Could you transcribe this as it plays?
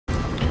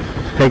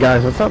Hey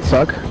guys, let's not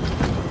suck.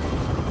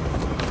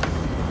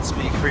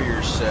 Speak for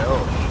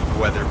yourself,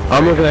 weather boy.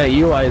 I'm looking at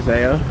you,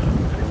 Isaiah.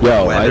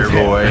 Yo, weather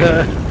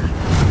Isaiah.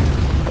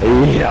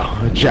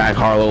 Yeah, Jack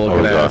Harlow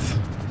looking at us.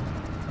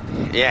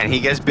 Yeah, and he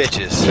gets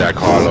bitches. Jack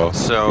Harlow.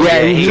 So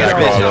yeah, he gets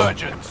Harlow.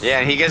 bitches. Yeah,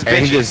 and he gets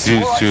And he bitches. gets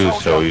dudes too,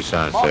 so you're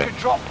trying to say.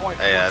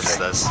 Yeah, that's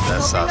sus.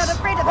 That's sus.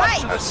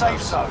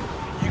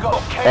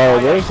 Oh,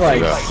 there's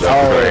like,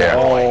 okay, I'm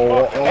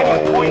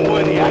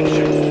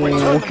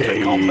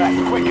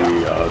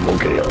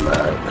okay on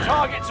that.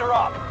 Targets are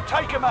up.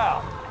 Take them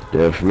out.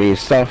 Give me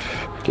stuff.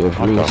 Give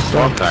me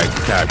stuff.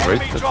 Can't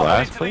break the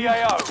glass, please.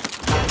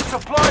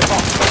 Supply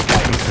box.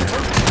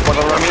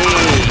 Follow me.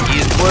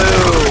 He's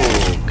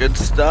blue. Good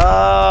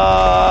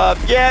stuff.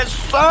 Yes,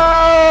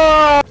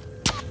 sir.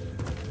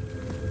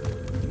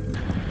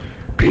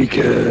 Peek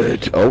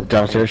it. Oh,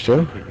 downstairs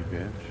too.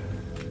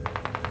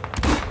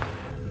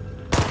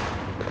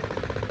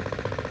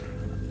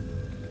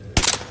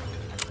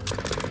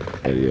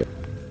 Idiot.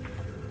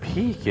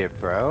 Peek it,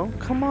 bro.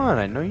 Come on,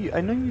 I know you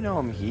know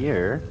I'm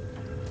here.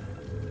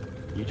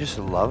 You just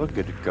love a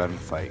good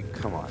gunfight.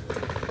 Come on.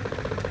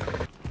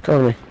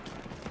 Cover me.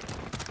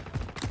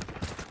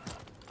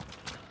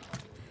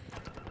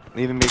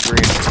 Leaving me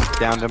green.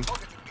 Downed him.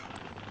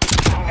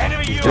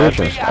 You're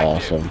just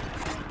awesome.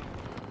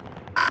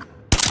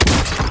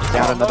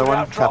 Down another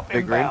one. Top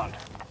big green.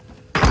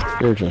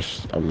 You're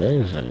just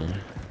amazing.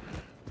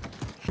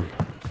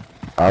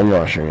 I'm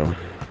rushing him.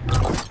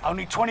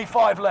 Only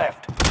 25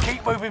 left.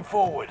 Keep moving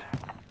forward.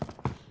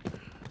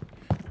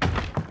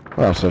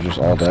 Well, so just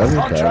all dead?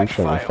 Okay, I'm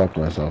trying to fuck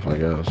myself, I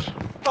guess.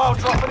 I'll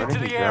drop it into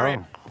the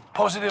area.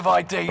 Positive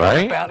ID on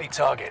the bounty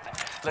target.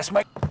 Let's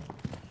make...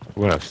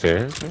 Went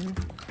upstairs, maybe?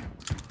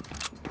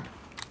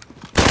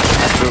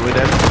 Absolutely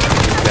dead.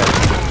 He's dead.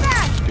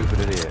 Stupid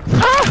idiot.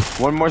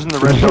 One more's in the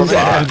red building.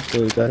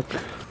 Absolutely dead.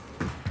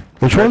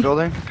 Which Red one?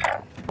 building?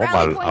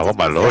 I want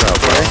my loadout,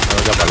 bro.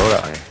 I got my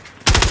loadout.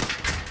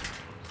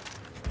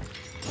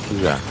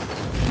 Who's that?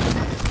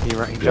 He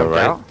jumped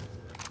out.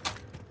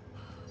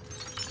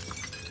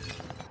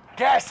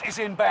 Gas is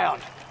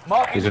inbound.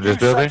 Marking Is it this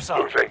building?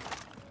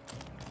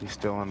 He's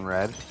still in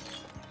red.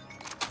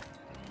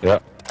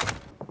 Yep.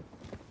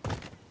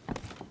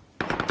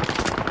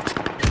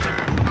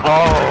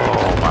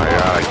 Oh my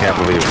god, I can't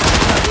believe it.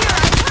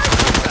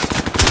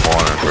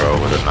 Corner, bro,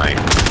 with a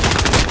knife.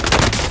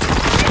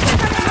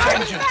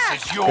 Vengeance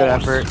is yours. Good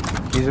effort.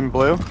 He's in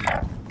blue.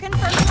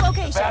 Confirming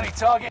location. Bounty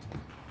target.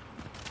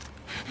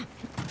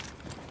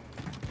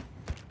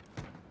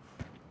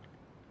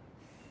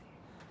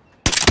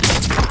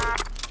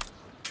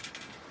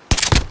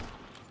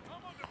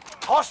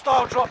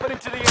 Hostile dropping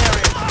into the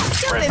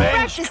area.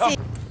 Revenge comes.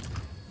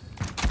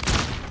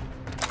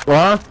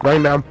 What?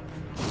 Right down.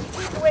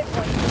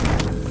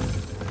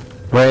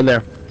 Right in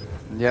there.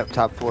 Yep,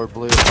 top floor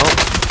blue. Oh.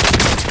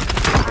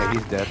 Okay,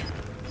 he's dead.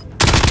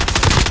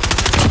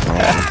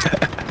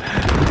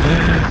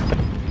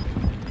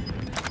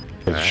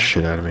 Get the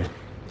shit out of me.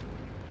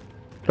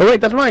 Oh wait,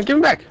 that's mine. Give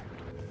him back.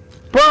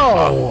 Bro!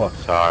 Oh,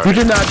 sorry. You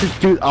did not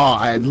just do. Oh,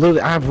 I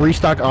have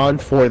restock on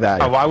for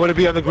that. Why would it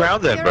be on the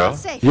ground then, bro?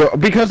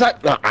 Because I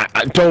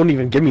don't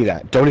even give me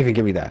that. Don't even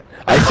give me that.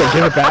 I said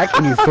give it back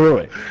and you threw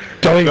it.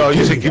 Don't even. No,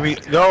 you said give me.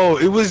 No,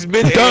 it was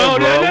mid-air, bro.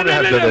 I wouldn't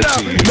have done that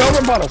to you. No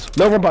rebuttals.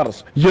 No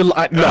rebuttals.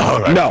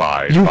 No.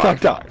 Fine, you fine.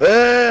 fucked up.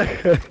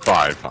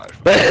 Fine.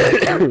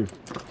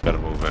 Gotta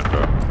move in,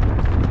 bro.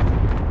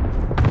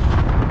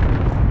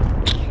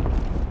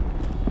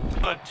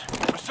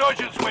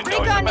 Resurgence window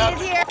Recon is about is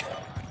here.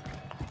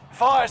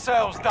 Fire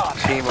sales done.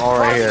 Team all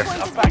right here.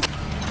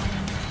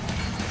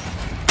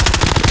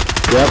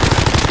 Yep.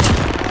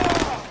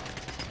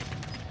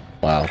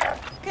 Wow.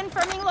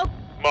 Confirming location.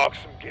 Mark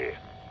some gear.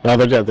 No,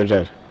 they're dead. They're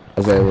dead.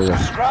 Okay, we're good.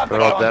 Scrap the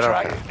They're all dead,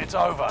 contract. okay. It's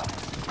over.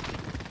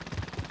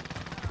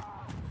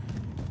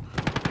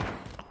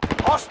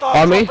 Hostile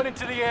On me? dropping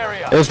into the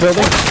area. This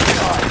building?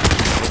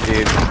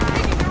 Indeed. Got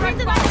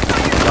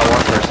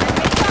one person.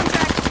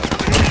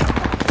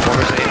 One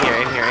person in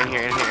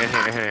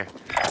here.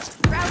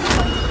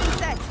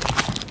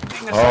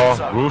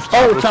 Oh, roof.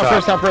 Oh,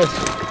 top wrist.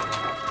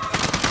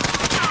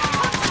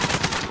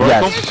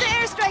 Yes. Here's the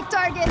airstrike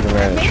target.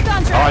 Right. Make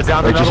contract. Oh, I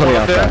downed Wait, just another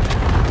let me one up outside.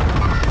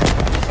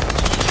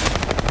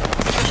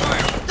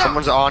 there.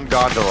 Someone's on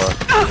gondola.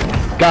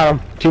 Got him.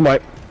 Team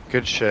wipe.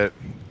 Good shit.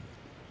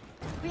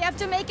 We have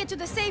to make it to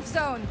the safe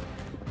zone.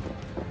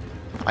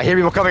 I hear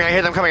people coming. I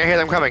hear them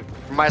coming.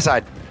 From my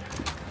side.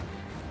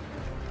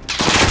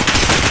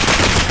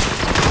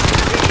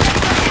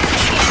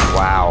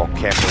 Wow.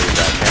 Can't believe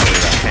that.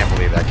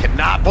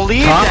 Cannot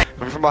believe that.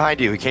 I'm from behind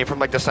you. He came from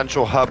like the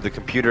central hub, the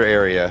computer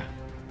area.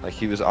 Like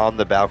he was on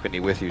the balcony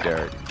with you,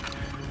 Derek.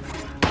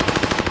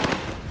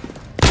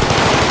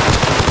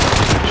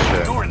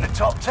 Shit. You're in the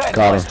top 10.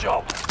 Got Nice him.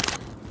 job.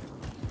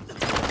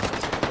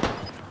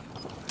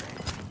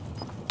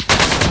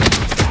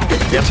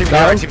 Yeah, team to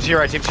your right, team to your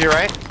right, team to your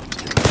right.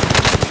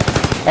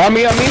 On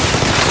me.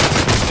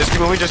 Just keep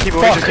moving, just keep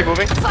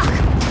moving.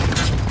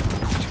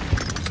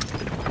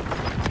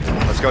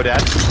 Let's go,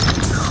 Dad.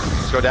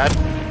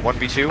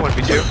 1v2,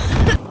 1v2.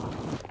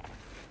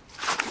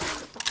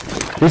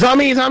 He's on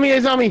me, he's on me,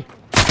 he's on me!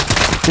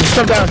 He's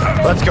stuck down.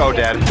 Let's go,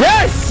 Dad.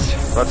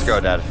 Yes! Let's go,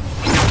 Dad.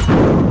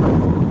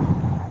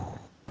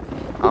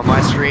 On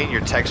my screen,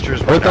 your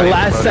textures were With the not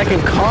last even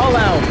second call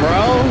out,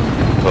 bro!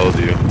 Told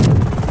you.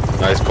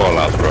 Nice call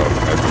out, bro.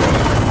 Nice call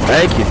out.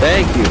 Thank you,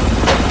 thank you.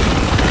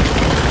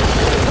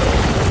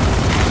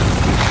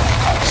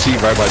 See,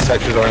 right, my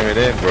textures aren't even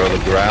in, bro. The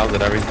ground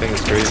and everything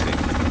is crazy.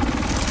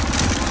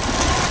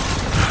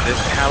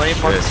 How many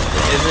months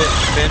is it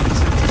been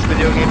since this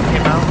video game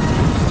came out?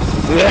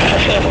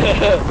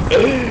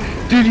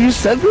 Dude, you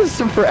said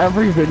this for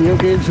every video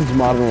game since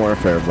Modern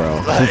Warfare,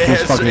 bro.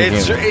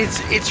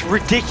 It's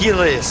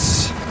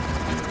ridiculous.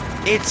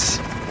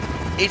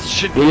 It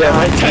should not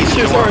my be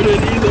textures the norm. aren't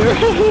in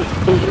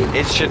either.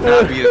 It should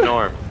not be the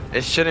norm.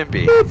 It shouldn't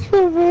be. That's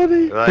so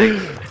funny.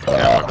 Like,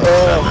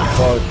 Oh,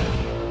 fuck.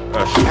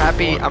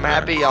 I'm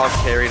happy y'all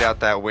carried out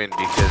that win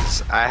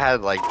because I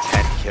had like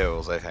 10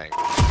 kills, I think.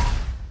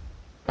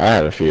 I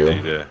had a few.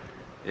 Yeah.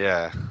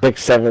 Yeah.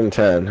 6, 7,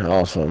 10.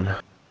 Awesome.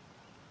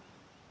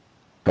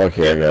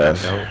 Okay,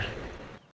 guys.